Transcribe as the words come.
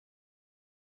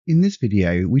In this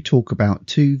video, we talk about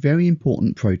two very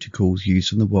important protocols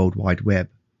used on the World Wide Web,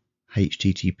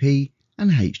 HTTP and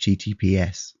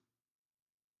HTTPS.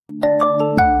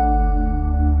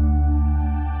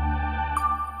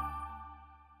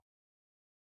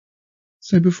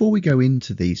 So before we go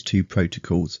into these two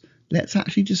protocols, let's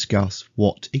actually discuss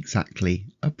what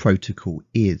exactly a protocol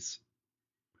is.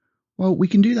 Well, we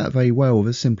can do that very well with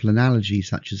a simple analogy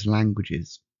such as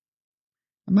languages.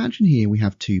 Imagine here we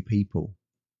have two people.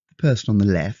 The person on the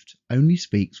left only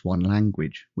speaks one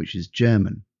language, which is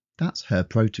German. That's her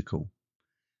protocol.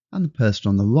 And the person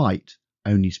on the right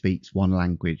only speaks one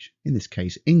language, in this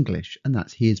case English, and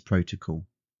that's his protocol.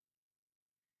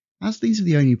 As these are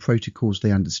the only protocols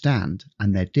they understand,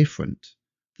 and they're different,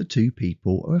 the two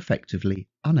people are effectively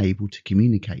unable to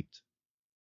communicate.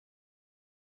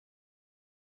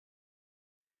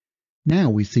 Now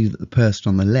we see that the person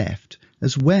on the left,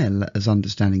 as well as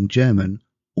understanding German,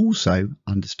 also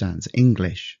understands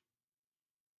English.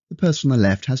 The person on the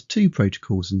left has two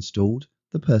protocols installed,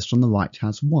 the person on the right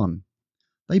has one.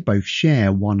 They both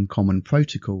share one common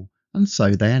protocol, and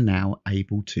so they are now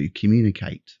able to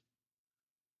communicate.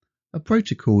 A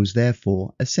protocol is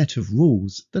therefore a set of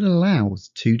rules that allows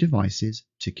two devices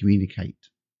to communicate.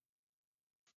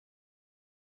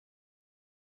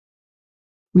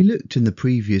 We looked in the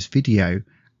previous video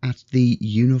at the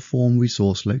Uniform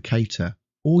Resource Locator,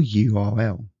 or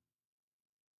URL.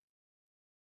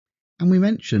 And we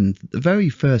mentioned that the very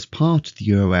first part of the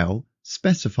URL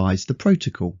specifies the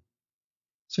protocol.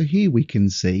 So here we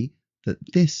can see that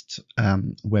this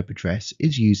web address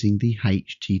is using the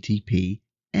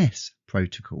HTTPS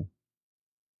protocol.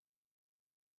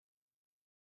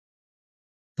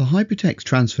 The Hypertext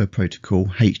Transfer Protocol,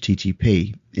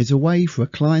 HTTP, is a way for a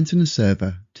client and a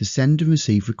server to send and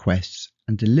receive requests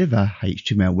and deliver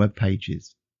HTML web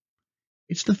pages.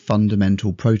 It's the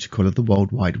fundamental protocol of the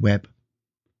World Wide Web.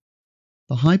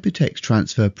 The Hypertext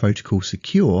Transfer Protocol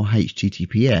Secure,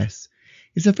 HTTPS,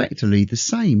 is effectively the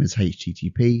same as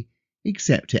HTTP,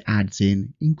 except it adds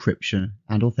in encryption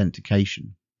and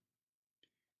authentication.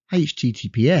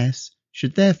 HTTPS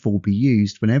should therefore be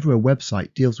used whenever a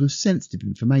website deals with sensitive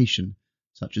information,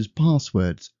 such as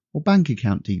passwords or bank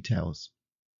account details.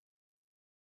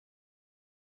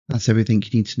 That's everything you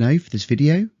need to know for this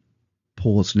video.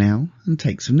 Pause now and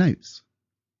take some notes.